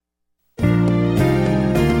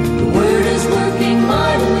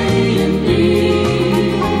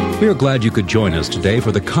are glad you could join us today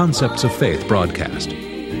for the Concepts of Faith broadcast.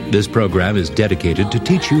 This program is dedicated to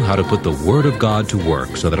teach you how to put the Word of God to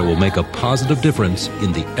work so that it will make a positive difference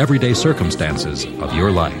in the everyday circumstances of your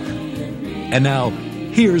life. And now,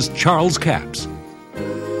 here's Charles Capps.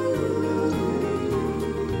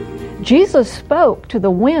 Jesus spoke to the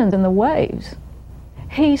wind and the waves.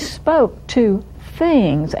 He spoke to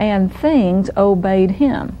things, and things obeyed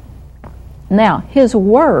him. Now, his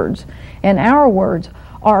words and our words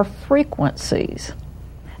are frequencies.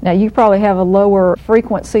 Now, you probably have a lower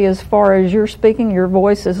frequency as far as you're speaking. Your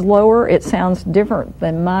voice is lower. It sounds different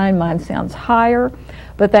than mine. Mine sounds higher.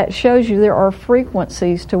 But that shows you there are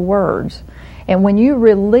frequencies to words. And when you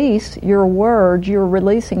release your words, you're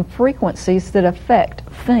releasing frequencies that affect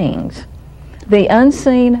things, the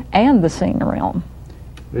unseen and the seen realm.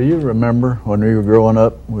 Do you remember when we were growing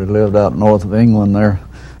up, we lived out north of England there,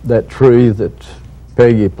 that tree that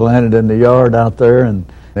Peggy planted in the yard out there, and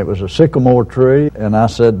it was a sycamore tree, and I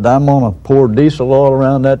said, I'm going to pour diesel oil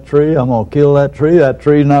around that tree, I'm going to kill that tree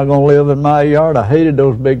tree's not going to live in my yard. I hated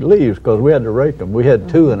those big leaves because we had to rake them. We had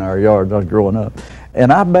two in our yard when I was growing up.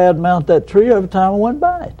 And I badmouthed that tree every time I went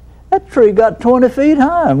by it. That tree got 20 feet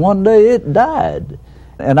high, and one day it died.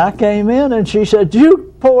 And I came in, and she said,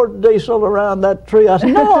 you poured diesel around that tree. I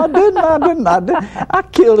said, no, I didn't. I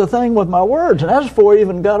killed the thing with my words, and that's before I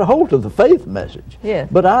even got a hold of the faith message. Yeah.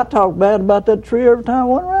 But I talked bad about that tree every time I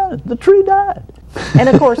went around it. The tree died. And,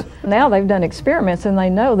 of course, now they've done experiments, and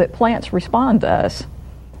they know that plants respond to us.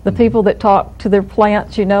 The people that talk to their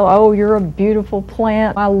plants, oh, you're a beautiful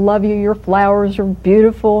plant. I love you. Your flowers are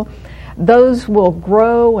beautiful. Those will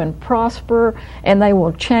grow and prosper, and they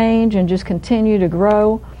will change and just continue to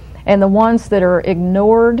grow. And the ones that are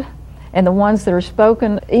ignored and the ones that are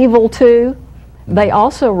spoken evil to, they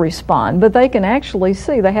also respond. But they can actually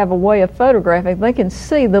see, they have a way of photographing, they can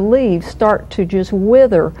see the leaves start to just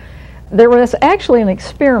wither. There was actually an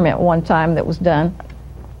experiment one time that was done.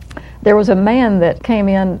 There was a man that came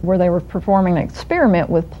in where they were performing an experiment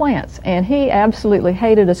with plants, and he absolutely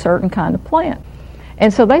hated a certain kind of plant.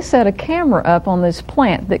 And so they set a camera up on this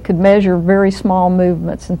plant that could measure very small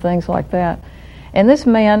movements and things like that. And this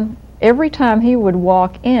man, every time he would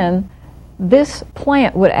walk in, this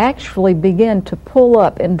plant would actually begin to pull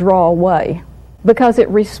up and draw away because it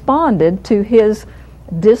responded to his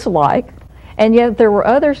dislike. And yet there were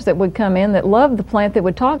others that would come in that loved the plant, that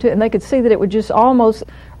would talk to it, and they could see that it would just almost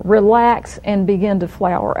relax and begin to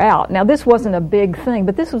flower out. Now, this wasn't a big thing,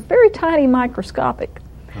 but this was very tiny, microscopic.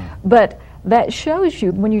 But that shows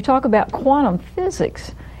you, when you talk about quantum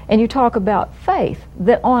physics and you talk about faith,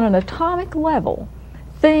 that on an atomic level,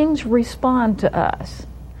 things respond to us.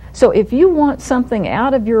 So if you want something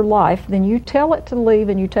out of your life, then you tell it to leave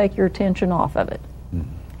and you take your attention off of it.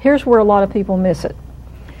 Here's where a lot of people miss it.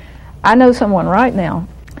 I know someone right now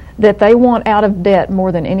that they want out of debt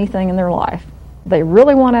more than anything in their life. They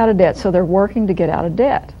really want out of debt, so they're working to get out of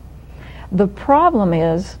debt. The problem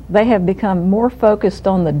is they have become more focused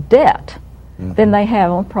on the debt than they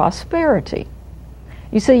have on prosperity.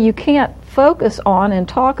 You see, you can't focus on and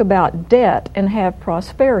talk about debt and have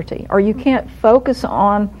prosperity, or you can't focus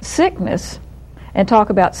on sickness and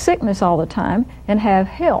talk about sickness all the time and have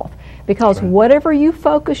health. Because whatever you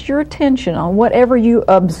focus your attention on, whatever you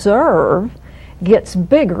observe, gets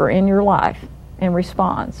bigger in your life and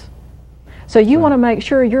responds. So you want to make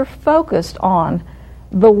sure you're focused on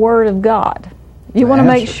the Word of God. You want to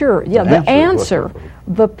make sure, the answer,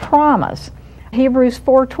 the promise. Hebrews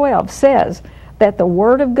 4:12 says that the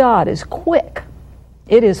Word of God is quick.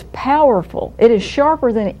 It is powerful. It is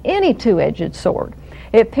sharper than any two-edged sword.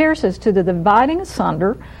 It pierces to the dividing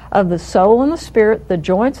asunder of the soul and the spirit, the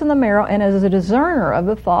joints and the marrow, and is a discerner of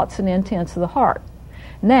the thoughts and intents of the heart.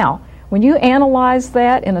 Now, when you analyze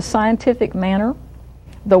that in a scientific manner,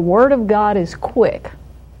 the Word of God is quick.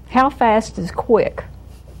 How fast is quick?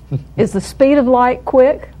 Is the speed of light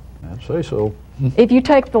quick? I'd say so. If you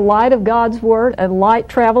take the light of God's Word, and light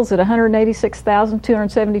travels at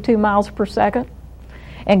 186,272 miles per second,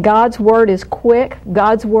 and God's Word is quick.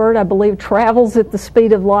 God's Word, I believe, travels at the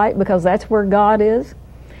speed of light because that's where God is.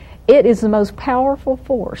 It is the most powerful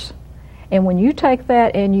force. And when you take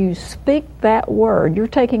that and you speak that word, you're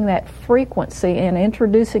taking that frequency and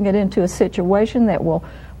introducing it into a situation that will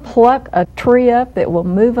pluck a tree up, that will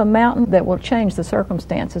move a mountain, that will change the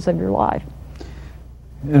circumstances of your life.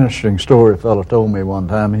 Interesting story a fellow told me one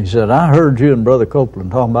time. He said, I heard you and Brother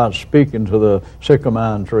Copeland talking about speaking to the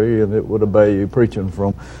sycamore tree and it would obey you, preaching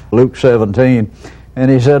from Luke 17. And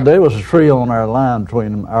he said there was a tree on our line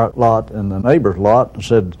between our lot and the neighbor's lot, and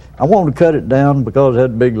said, I wanted to cut it down because it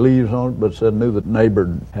had big leaves on it, but said knew that the neighbor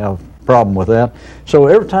would have a problem with that. So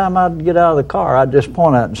every time I'd get out of the car, I'd just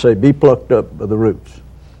point out and say, be plucked up by the roots.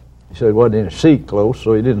 He said it wasn't in the sea close,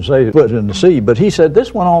 so he didn't say it was in the sea. But he said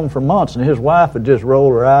this went on for months, and his wife would just roll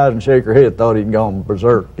her eyes and shake her head, thought he'd gone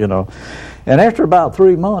berserk, you know. And after about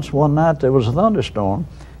 3 months, one night there was a thunderstorm.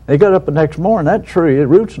 They got up the next morning, that tree,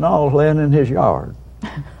 roots and all, was laying in his yard.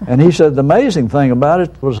 And he said the amazing thing about it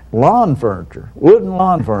was lawn furniture, wooden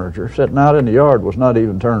lawn furniture, sitting out in the yard was not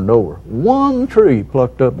even turned over. One tree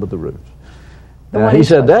plucked up with the roots. He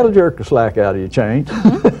said that'll jerk the slack out of your chain.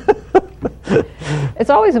 It's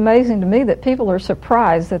always amazing to me that people are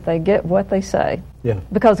surprised that they get what they say. Yeah.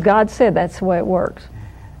 Because God said that's the way it works.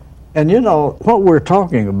 And you know, what we're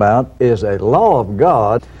talking about is a law of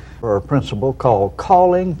God, or a principle called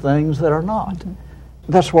calling things that are not. Mm-hmm.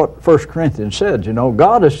 That's what 1 Corinthians said, you know.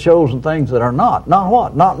 God has chosen things that are not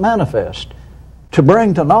what? Not manifest, to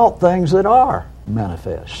bring to naught things that are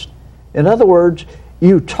manifest. In other words,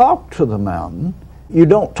 you talk to the mountain, you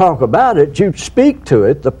don't talk about it, you speak to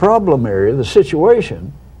it, the problem area, the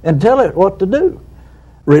situation, and tell it what to do.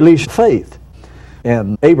 Release faith.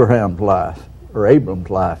 In Abraham's life, or Abram's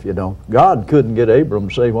life, you know, God couldn't get Abram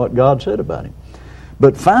to say what God said about him.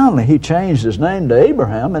 But finally, he changed his name to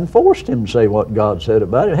Abraham and forced him to say what God said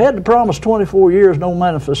about it. Had to promise 24 years, no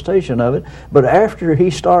manifestation of it. But after he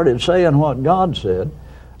started saying what God said,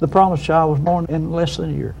 the promised child was born in less than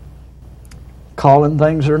a year. Calling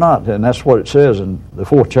things or not. And that's what it says in the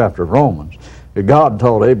 4th chapter of Romans. That God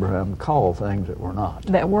told Abraham to call things that were not.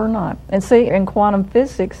 That were not. And see, in quantum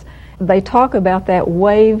physics, they talk about that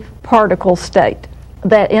wave particle state.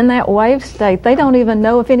 That in that wave state, they don't even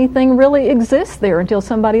know if anything really exists there until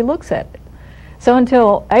somebody looks at it. So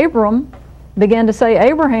until Abram began to say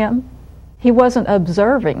Abraham, he wasn't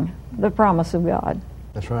observing the promise of God.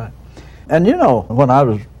 That's right. And you know, when I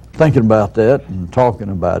was thinking about that and talking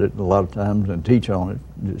about it a lot of times and teach on it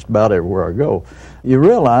just about everywhere I go, you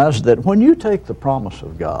realize that when you take the promise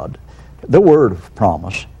of God, the word of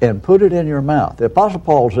promise, and put it in your mouth. The Apostle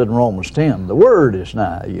Paul said in Romans 10, the word is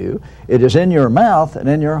nigh you. It is in your mouth and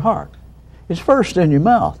in your heart. It's first in your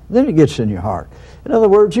mouth, then it gets in your heart. In other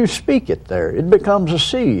words, you speak it there. It becomes a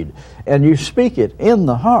seed, and you speak it in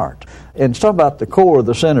the heart. And it's talking about the core,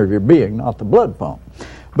 the center of your being, not the blood pump.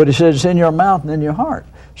 But he says it's in your mouth and in your heart.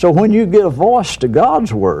 So when you give voice to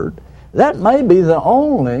God's word, that may be the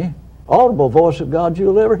only audible voice of God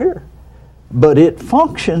you'll ever hear. But it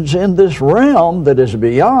functions in this realm that is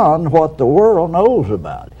beyond what the world knows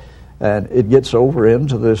about. And it gets over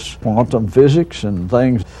into this quantum physics and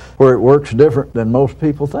things where it works different than most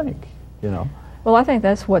people think, you know. Well, I think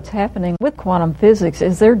that's what's happening with quantum physics,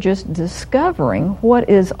 is they're just discovering what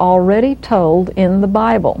is already told in the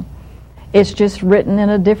Bible. It's just written in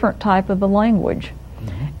a different type of a language.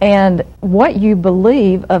 Mm-hmm. And what you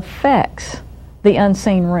believe affects the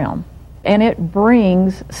unseen realm. And it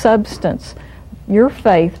brings substance. Your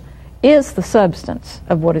faith is the substance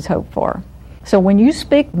of what is hoped for. So when you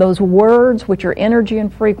speak those words which are energy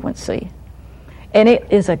and frequency, and it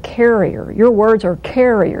is a carrier, your words are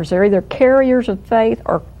carriers. They're either carriers of faith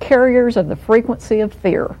or carriers of the frequency of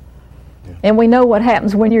fear. Yeah. And we know what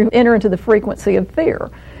happens when you enter into the frequency of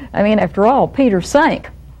fear. I mean, after all, Peter sank.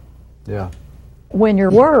 Yeah. When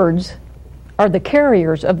your words are the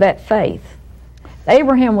carriers of that faith.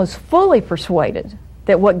 Abraham was fully persuaded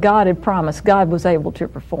that what God had promised, God was able to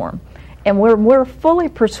perform. And when we're fully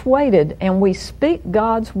persuaded and we speak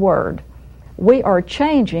God's word, we are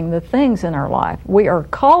changing the things in our life. We are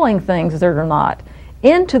calling things that are not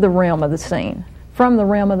into the realm of the seen, from the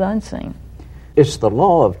realm of the unseen. It's the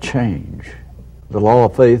law of change. The law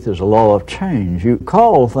of faith is a law of change. You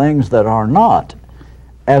call things that are not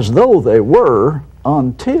as though they were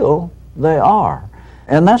until they are.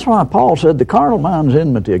 And that's why Paul said the carnal mind is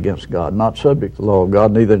enmity against God, not subject to the law of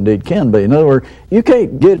God, neither indeed can be. In other words, you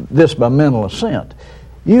can't get this by mental assent.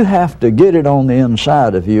 You have to get it on the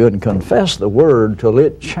inside of you and confess the word till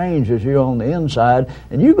it changes you on the inside,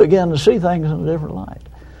 and you begin to see things in a different light.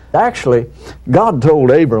 Actually, God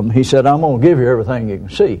told Abram, he said, I'm going to give you everything you can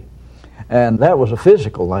see. And that was a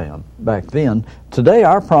physical land back then. Today,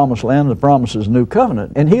 our promised land, the promise is new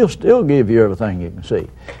covenant, and he'll still give you everything you can see.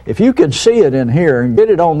 If you can see it in here and get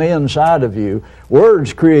it on the inside of you,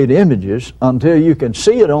 words create images. Until you can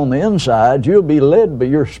see it on the inside, you'll be led by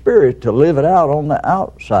your spirit to live it out on the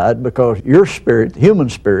outside, because your spirit, the human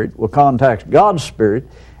spirit, will contact God's spirit,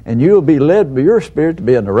 and you'll be led by your spirit to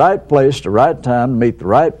be in the right place, the right time, to meet the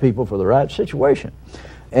right people for the right situation.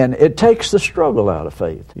 And it takes the struggle out of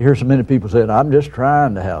faith. You hear so many people saying, I'm just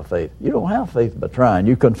trying to have faith. You don't have faith by trying.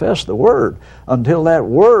 You confess the Word. Until that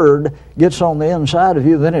Word gets on the inside of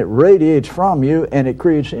you, then it radiates from you and it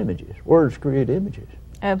creates images. Words create images.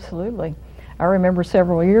 Absolutely. I remember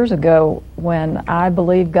several years ago when I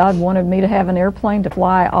believed God wanted me to have an airplane to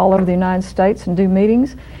fly all over the United States and do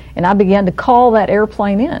meetings, and I began to call that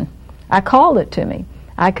airplane in. I called it to me.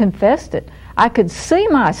 I confessed it. I could see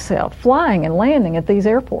myself flying and landing at these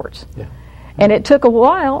airports. Yeah. And it took a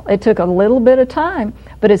while. It took a little bit of time.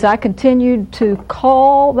 But as I continued to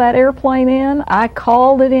call that airplane in, I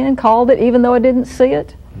called it even though I didn't see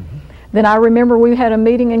it. Mm-hmm. Then I remember we had a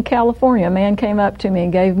meeting in California. A man came up to me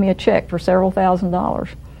and gave me a check for several $1,000s.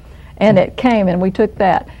 And it came, and we took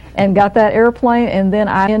that and got that airplane, and then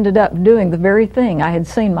I ended up doing the very thing I had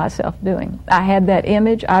seen myself doing. I had that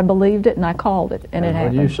image, I believed it, and I called it, and it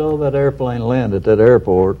happened. When you saw that airplane land at that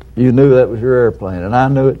airport, you knew that was your airplane, and I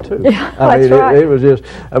knew it too. Yeah, that's right. It was just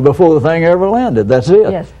before the thing ever landed, that's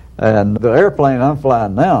it. Yes. And the airplane I'm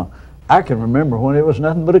flying now, I can remember when it was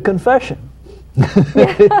nothing but a confession.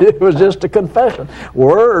 It was just a confession.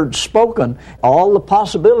 Words spoken, all the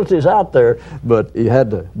possibilities out there, but you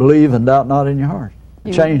had to believe and doubt not in your heart.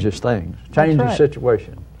 Changes things, changes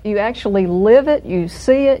situation. You actually live it, you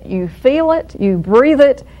see it, you feel it, you breathe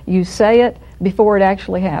it, you say it before it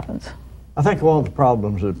actually happens. I think one of the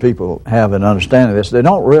problems that people have in understanding this, they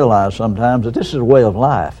don't realize sometimes that this is a way of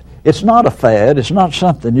life. It's not a fad. It's not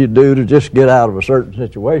something you do to just get out of a certain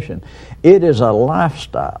situation. It is a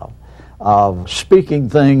lifestyle of speaking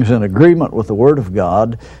things in agreement with the Word of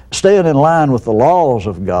God, staying in line with the laws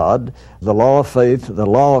of God, the law of faith, the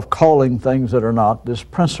law of calling things that are not. This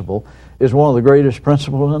principle is one of the greatest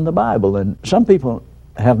principles in the Bible, and some people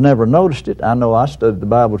have never noticed it. I know I studied the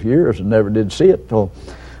Bible for years and never did see it until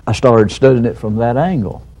I started studying it from that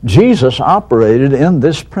angle. Jesus operated in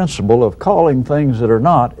this principle of calling things that are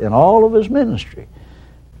not in all of his ministry.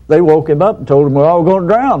 They woke him up and told him we're all going to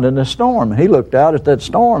drown in this storm. He looked out at that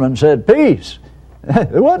storm and said, peace.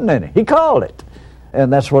 There wasn't any. He called it.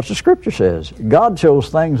 And that's what the Scripture says. God chose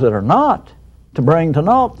things that are not to bring to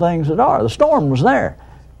naught things that are. The storm was there.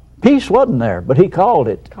 Peace wasn't there, but he called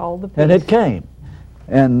it. Called the peace. And it came.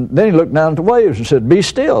 And then he looked down at the waves and said, be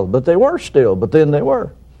still. But they were still, but then they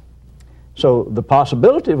were. So the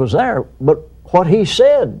possibility was there, but what he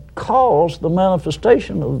said caused the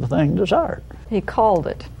manifestation of the thing desired. He called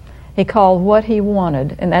it. He called what he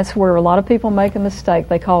wanted, and that's where a lot of people make a mistake.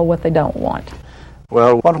 They call what they don't want.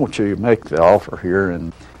 Well, why don't you make the offer here?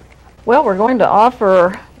 Well, we're going to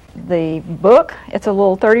offer the book. It's a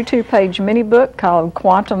little 32-page mini book called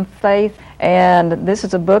Quantum Faith, and this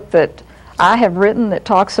is a book that I have written that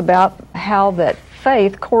talks about how that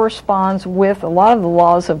faith corresponds with a lot of the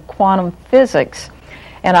laws of quantum physics.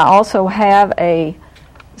 And I also have a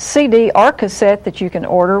CD or cassette that you can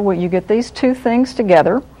order where you get these two things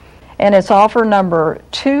together. And it's offer number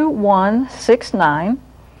 2169.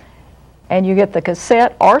 And you get the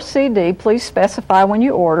cassette or CD, please specify when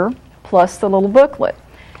you order, plus the little booklet.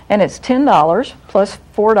 And it's $10 plus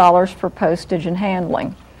 $4 for postage and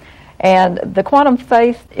handling. And the Quantum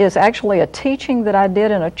Faith is actually a teaching that I did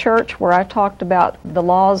in a church where I talked about the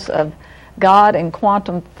laws of God and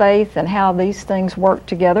quantum faith and how these things work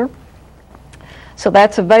together. So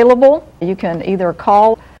that's available. You can either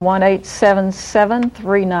call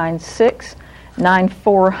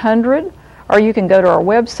 1-877-396-9400, or you can go to our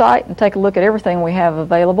website and take a look at everything we have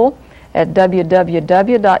available at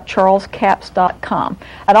www.charlescaps.com.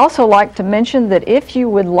 I'd also like to mention that if you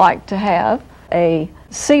would like to have a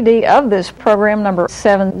CD of this program, number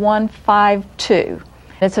 7152,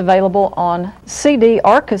 it's available on CD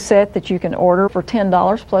or cassette that you can order for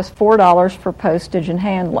 $10 plus $4 for postage and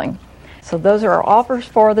handling. So those are our offers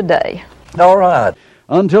for the day. All right.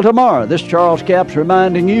 Until tomorrow, this Charles Capps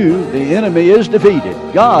reminding you the enemy is defeated,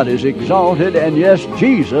 God is exalted, and yes,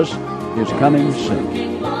 Jesus is coming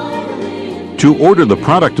soon. To order the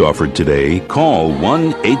product offered today, call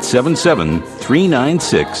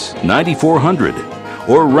 1-877-396-9400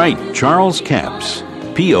 or write Charles Capps,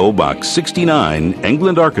 P.O. Box 69,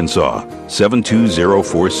 England, Arkansas,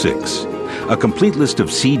 72046. A complete list of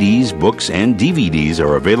CDs, books, and DVDs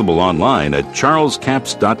are available online at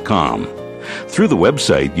charlescaps.com. Through the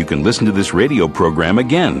website, you can listen to this radio program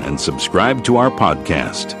again and subscribe to our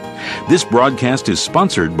podcast. This broadcast is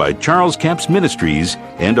sponsored by Charles Capps Ministries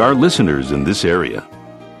and our listeners in this area.